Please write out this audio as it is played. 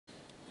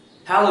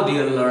Hello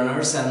dear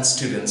learners and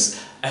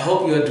students, I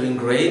hope you are doing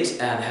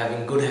great and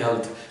having good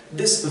health.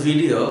 This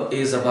video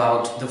is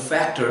about the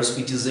factors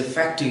which is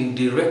affecting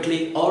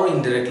directly or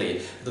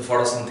indirectly the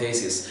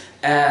photosynthesis,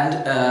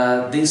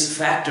 and these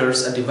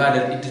factors are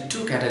divided into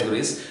two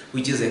categories,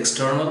 which is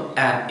external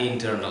and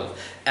internal.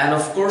 And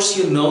of course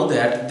you know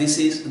that this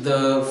is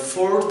the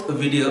fourth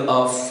video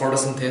of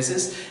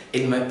photosynthesis.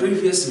 In my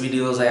previous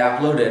videos I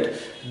uploaded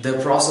the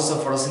process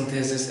of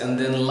photosynthesis and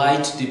then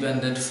light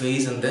dependent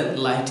phase and then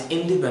light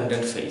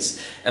independent phase.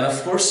 And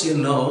of course you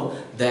know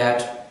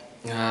that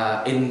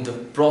in the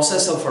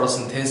process of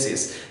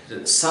photosynthesis,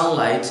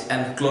 sunlight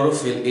and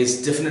chlorophyll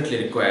is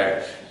definitely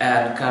required,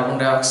 and carbon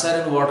dioxide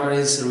and water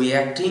is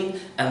reacting,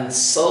 and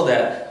so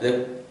that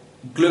the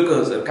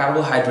glucose or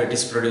carbohydrate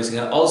is producing,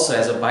 and also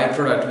as a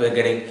byproduct we are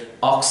getting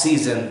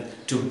oxygen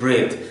to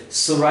breathe.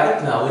 So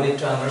right now we need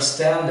to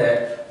understand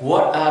that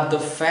what are the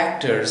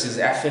factors is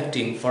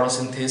affecting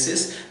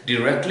photosynthesis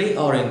directly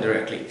or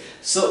indirectly.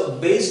 So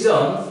based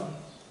on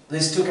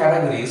these two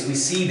categories, we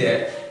see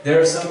that there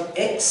are some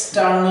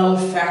external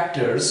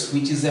factors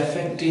which is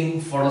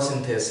affecting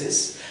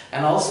photosynthesis,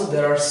 and also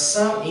there are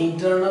some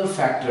internal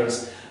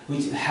factors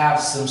which have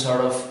some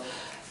sort of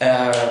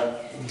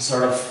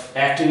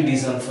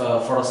activities on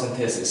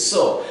photosynthesis.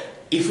 So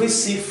if we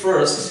see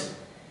first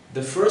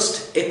the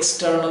first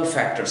external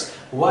factors,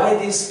 why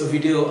this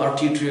video or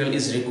tutorial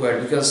is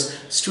required, because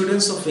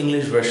students of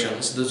English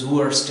versions, those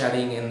who are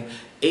studying in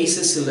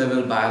SSC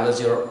level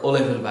biology or O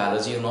level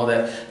biology, you know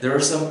that there are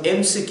some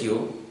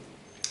MCQ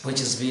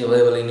which is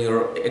available in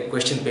your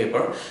question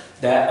paper,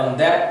 that on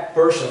that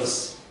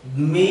portions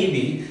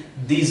maybe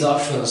these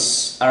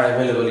options are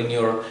available in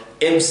your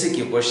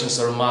MCQ questions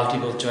or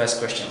multiple choice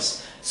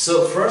questions.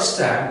 So first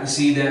time you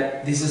see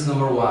that this is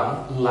number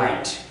one,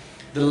 light.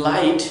 The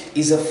light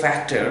is a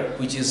factor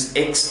which is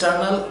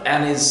external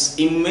and is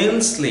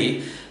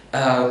immensely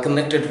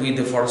connected with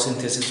the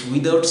photosynthesis.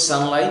 Without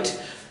sunlight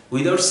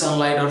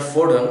or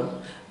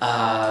photon,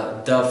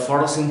 the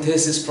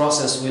photosynthesis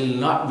process will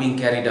not be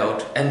carried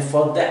out, and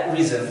for that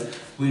reason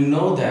we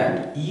know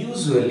that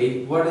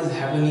usually what is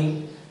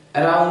happening,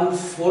 around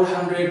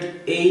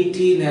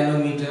 480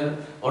 nanometer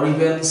or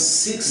even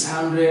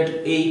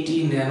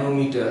 680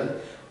 nanometer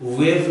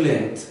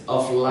wavelength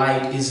of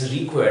light is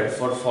required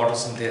for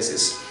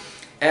photosynthesis.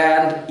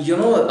 And you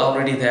know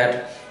already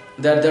that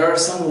there are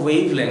some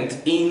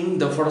wavelength in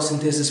the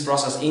photosynthesis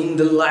process in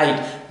the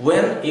light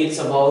when it's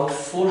about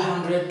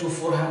 400 to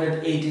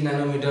 480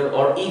 nanometer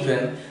or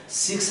even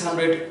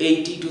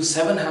 680 to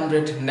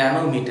 700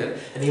 nanometer.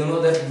 And you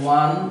know that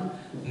 1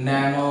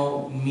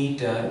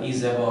 nanometer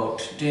is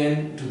about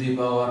 10 to the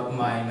power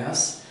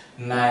minus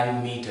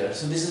 9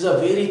 meters. So this is a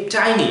very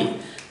tiny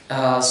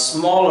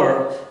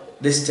smaller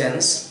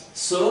distance.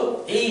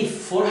 So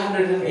if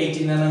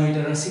 480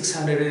 nanometer and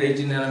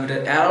 680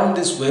 nanometer around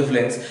this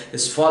wavelength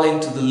is falling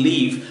to the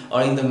leaf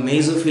or in the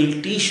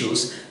mesophyll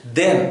tissues,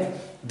 then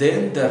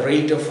the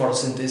rate of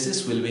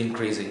photosynthesis will be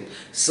increasing.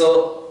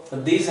 So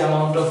this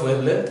amount of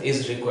wavelength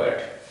is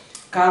required.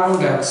 Carbon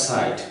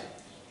dioxide,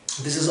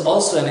 this is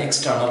also an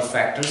external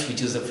factor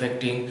which is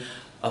affecting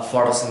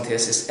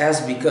photosynthesis,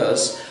 as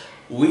because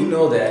we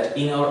know that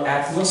in our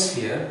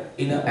atmosphere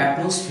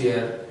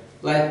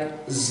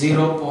like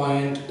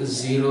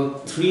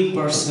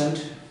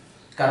 0.03%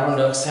 carbon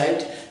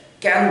dioxide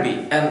can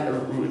be,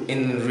 and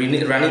in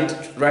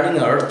running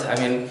earth, I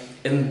mean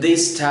in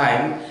this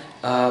time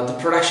the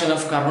production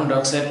of carbon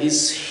dioxide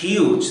is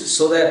huge,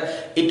 so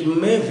that it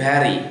may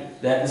vary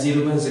that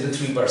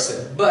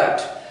 0.03%,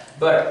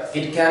 but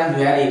it can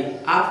vary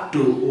up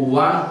to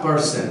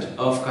 1%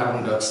 of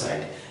carbon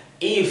dioxide.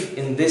 If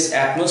in this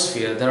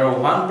atmosphere there are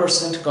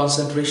 1%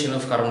 concentration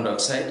of carbon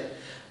dioxide,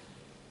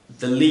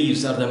 the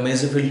leaves or the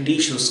mesophyll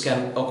tissues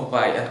can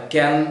occupy and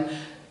can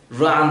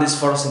run this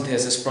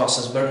photosynthesis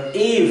process. But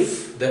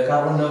if the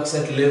carbon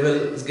dioxide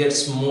level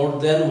gets more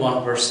than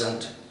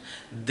 1%,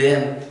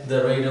 then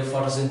the rate of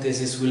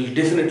photosynthesis will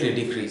definitely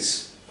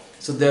decrease.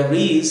 So there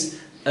is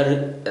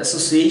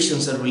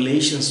associations or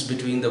relations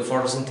between the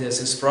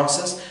photosynthesis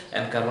process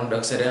and carbon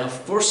dioxide. And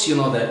of course you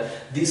know that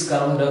these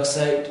carbon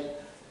dioxide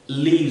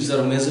leaves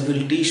or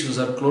mesophyll tissues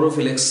or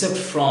chlorophyll accept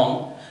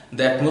from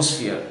the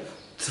atmosphere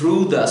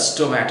through the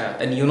stomata,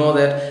 and you know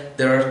that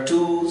there are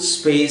two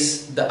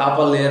space, the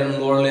upper layer and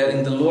lower layer.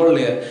 In the lower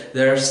layer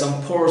there are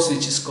some pores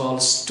which is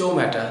called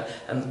stomata,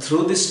 and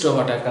through this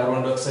stomata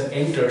carbon dioxide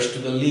enters to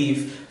the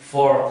leaf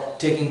for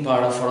taking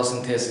part of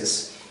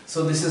photosynthesis.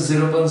 So this is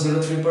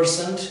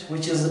 0.03%,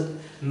 which is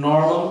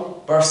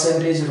normal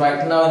percentage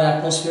right now in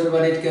atmosphere,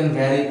 but it can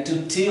vary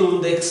to till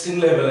the extreme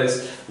level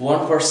is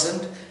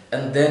 1%,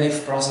 and then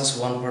if process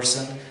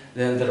 1%,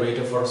 then the rate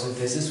of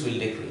photosynthesis will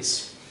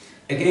decrease.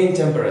 Again,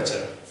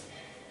 temperature.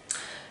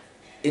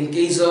 In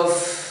case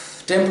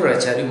of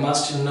temperature, you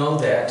must know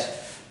that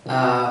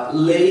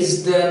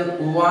less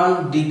than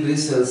 1 degree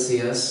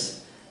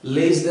Celsius to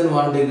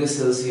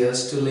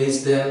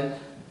less than,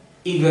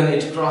 even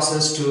it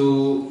crosses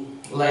to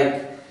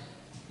like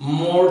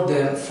more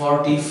than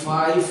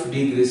 45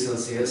 degrees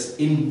Celsius.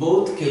 In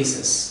both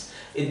cases,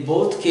 in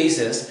both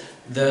cases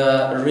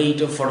the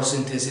rate of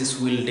photosynthesis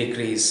will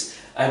decrease.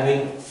 I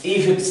mean,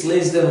 if it's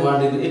less than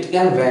 1 degree, it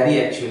can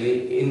vary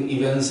actually in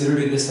even 0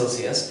 degrees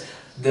Celsius,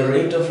 the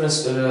rate of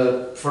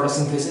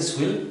photosynthesis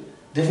will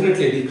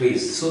definitely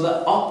decrease. So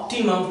the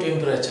optimum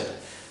temperature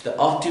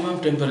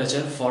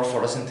for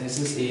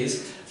photosynthesis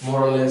is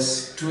more or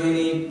less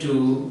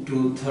 22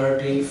 to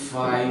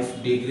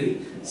 35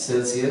 degree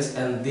Celsius,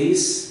 and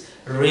this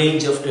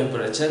range of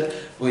temperature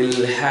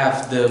will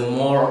have the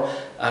more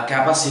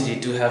capacity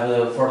to have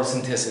the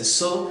photosynthesis.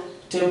 So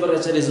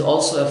temperature is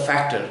also a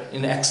factor,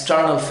 an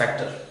external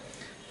factor.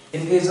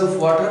 In case of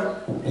water,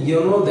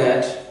 you know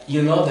that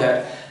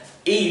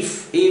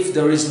if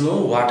there is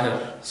no water,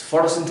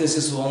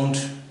 photosynthesis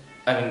won't,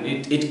 I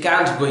mean, it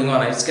can't going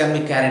on, it can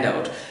be carried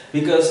out,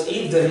 because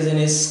if there is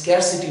any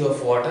scarcity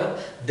of water,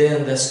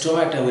 then the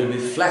stomata will be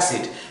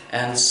flaccid,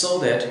 and so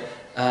that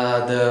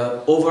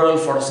the overall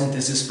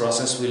photosynthesis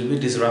process will be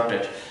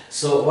disrupted.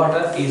 So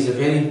water is a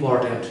very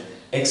important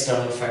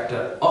external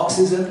factor.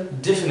 Oxygen,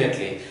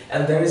 definitely,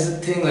 and there is a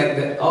thing like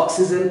that,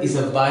 oxygen is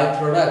a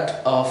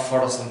byproduct of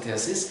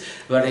photosynthesis,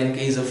 but in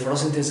case of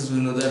photosynthesis we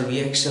know the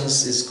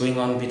reactions is going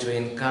on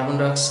between carbon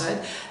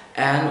dioxide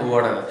and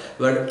water.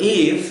 But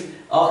if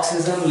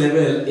oxygen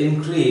level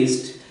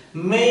increased,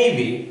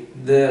 maybe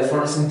the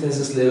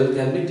photosynthesis level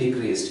can be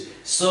decreased.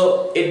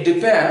 So it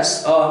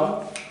depends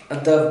on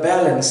the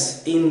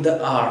balance in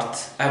the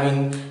earth. I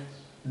mean,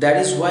 that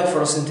is why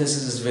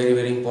photosynthesis is very,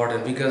 very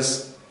important,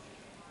 because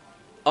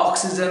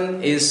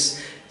oxygen is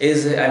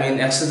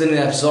oxygen is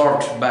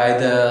absorbed by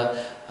the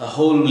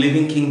whole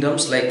living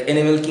kingdoms like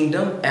animal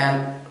kingdom,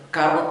 and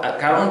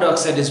carbon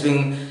dioxide is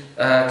being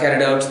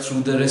carried out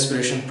through the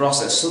respiration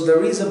process. So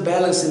there is a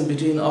balance in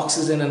between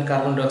oxygen and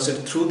carbon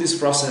dioxide through this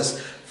process,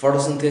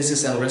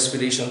 photosynthesis and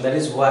respiration. That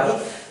is why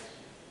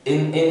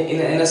in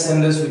a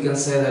sentence we can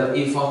say that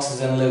if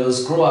oxygen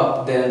levels go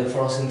up, then the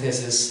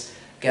photosynthesis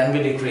can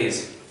be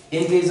decreased.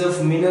 In case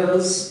of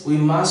minerals, we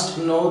must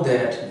know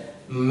that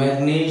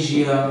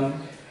magnesium,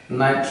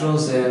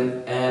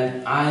 nitrogen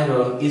and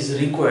iron is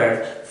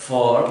required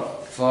for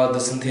the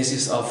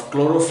synthesis of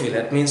chlorophyll.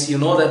 That means you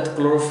know that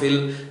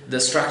chlorophyll, the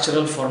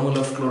structural formula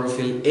of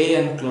chlorophyll A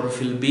and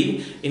chlorophyll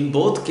B, in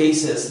both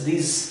cases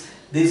these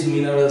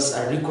minerals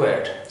are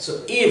required.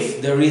 So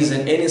if there is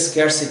any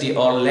scarcity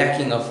or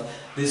lacking of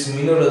these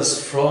minerals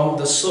from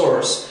the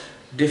source,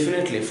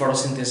 definitely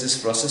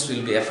photosynthesis process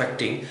will be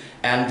affecting,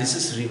 and this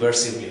is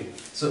reversibly.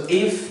 So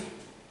if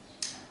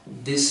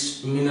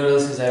this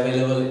minerals is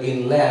available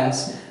in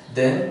lands,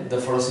 then the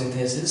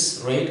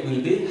photosynthesis rate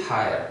will be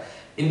higher.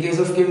 In case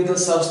of chemical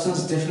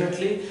substance,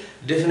 definitely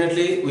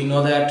we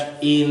know that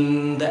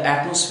in the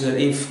atmosphere,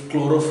 if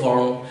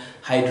chloroform,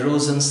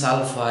 hydrogen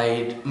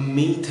sulfide,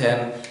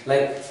 methane,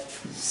 like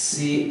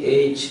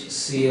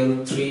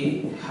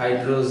CHCl3,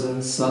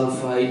 hydrogen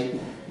sulfide,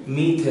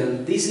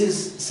 methane, this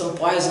is some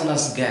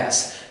poisonous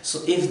gas.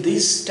 So if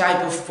this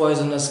type of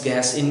poisonous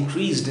gas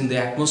increased in the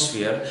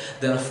atmosphere,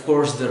 then of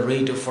course the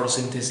rate of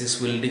photosynthesis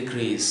will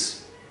decrease.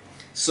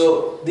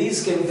 So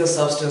these chemical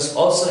substances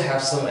also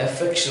have some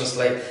affections,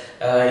 like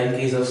in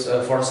case of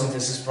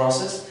photosynthesis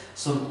process.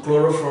 So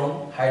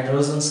chloroform,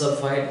 hydrogen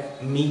sulfide,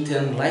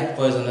 methane, like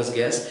poisonous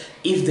gas,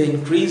 if they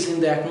increase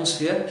in the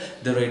atmosphere,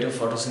 the rate of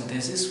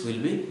photosynthesis will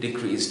be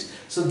decreased.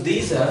 So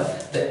these are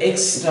the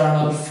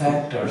external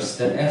factors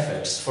that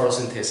affects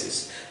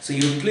photosynthesis. So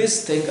you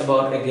please think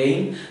about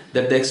again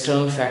that the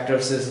external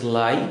factors is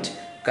light,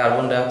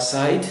 carbon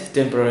dioxide,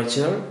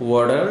 temperature,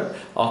 water,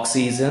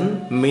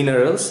 oxygen,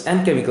 minerals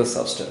and chemical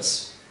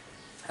substance.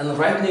 And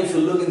right now if you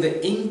look in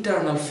the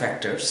internal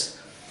factors,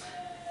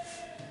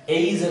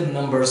 age and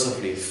numbers of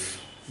leaf.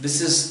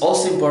 This is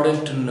also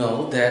important to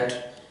know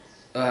that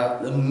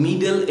the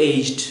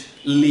middle-aged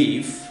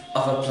leaf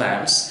of a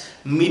plants,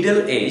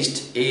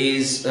 middle-aged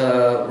is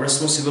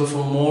responsible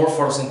for more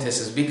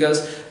photosynthesis,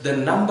 because the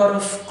number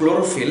of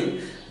chlorophyll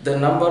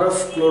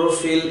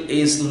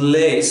is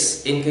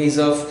less in case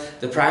of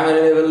the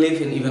primary level leaf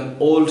and even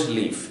old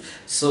leaf.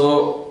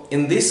 So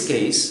in this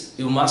case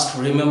you must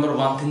remember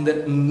one thing,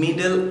 that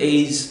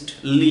middle-aged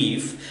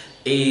leaf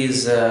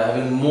is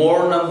having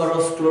more number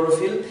of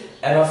chlorophyll,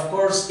 and of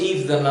course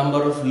if the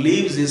number of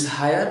leaves is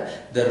higher,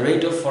 the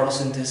rate of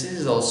photosynthesis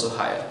is also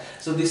higher.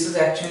 So this is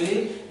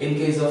actually, in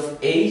case of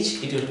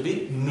age, it will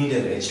be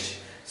middle-aged.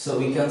 So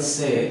we can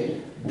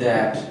say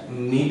that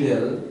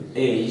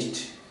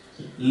middle-aged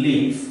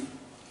leaf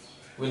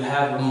will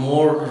have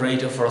more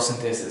rate of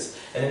photosynthesis,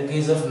 and in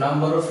case of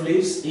number of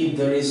leaves, if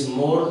there is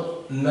more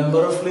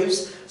number of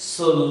leaves,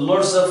 so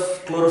lots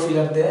of chlorophyll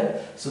are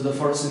there, so the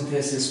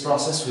photosynthesis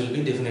process will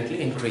be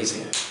definitely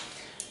increasing.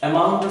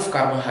 Amount of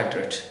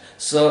carbohydrate.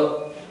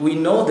 So we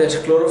know that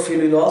chlorophyll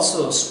will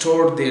also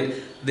store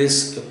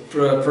this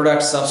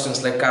product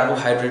substance like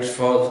carbohydrate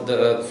for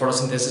the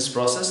photosynthesis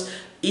process.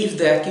 If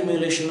the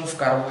accumulation of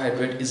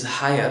carbohydrate is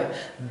higher,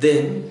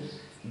 then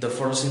the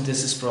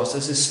photosynthesis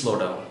process is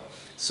slowed down.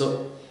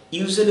 So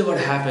usually what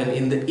happens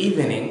in the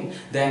evening,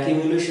 the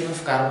accumulation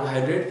of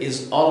carbohydrate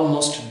is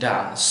almost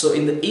done. So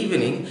in the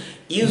evening,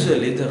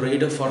 usually the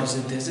rate of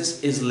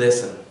photosynthesis is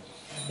lesser.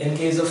 In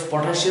case of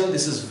potassium,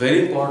 this is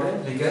very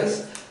important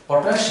because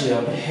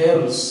potassium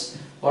helps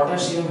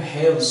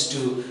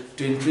to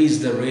increase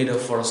the rate of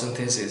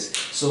photosynthesis.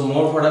 So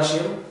more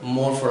potassium,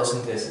 more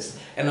photosynthesis.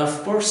 And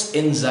of course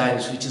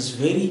enzymes, which is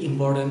very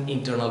important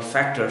internal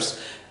factors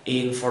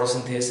in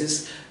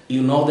photosynthesis.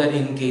 You know that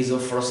in case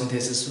of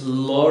photosynthesis,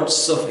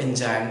 lots of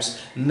enzymes,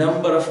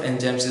 number of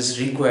enzymes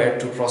is required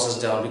to process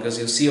down, because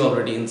you see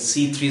already in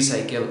C3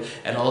 cycle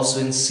and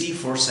also in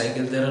C4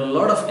 cycle there are a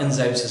lot of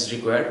enzymes is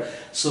required.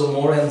 So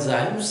more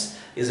enzymes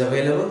is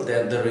available,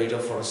 then the rate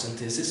of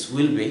photosynthesis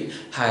will be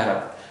higher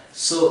up.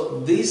 So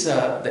these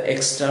are the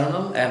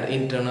external and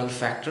internal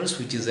factors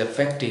which is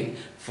affecting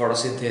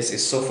photosynthesis.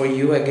 So for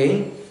you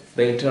again,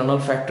 the internal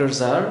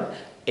factors are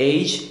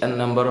age and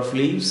number of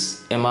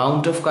leaves,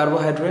 amount of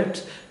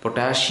carbohydrate,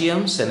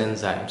 potassiums and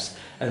enzymes,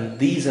 and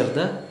these are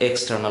the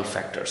external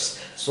factors.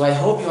 So I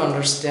hope you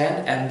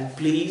understand, and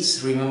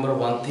please remember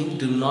one thing: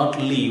 do not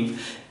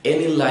leave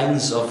any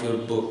lines of your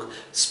book,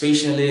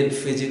 especially in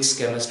physics,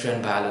 chemistry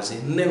and biology.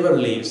 Never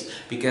leaves,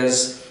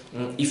 because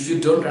if you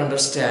don't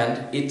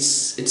understand,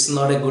 it's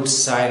not a good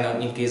sign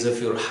in case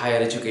of your higher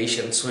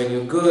education. So when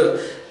you go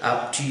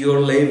up to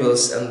your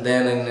levels and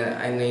then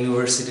in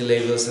university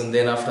levels, and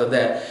then after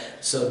that,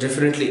 so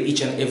definitely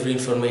each and every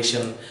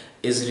information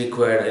is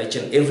required, each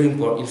and every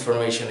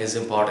information is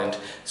important.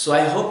 So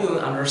I hope you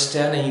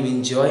understand and you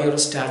enjoy your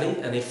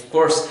study, and of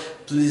course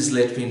please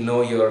let me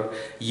know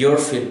your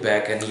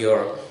feedback and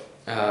your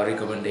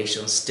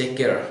recommendations. Take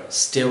care,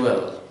 stay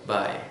well,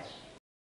 bye.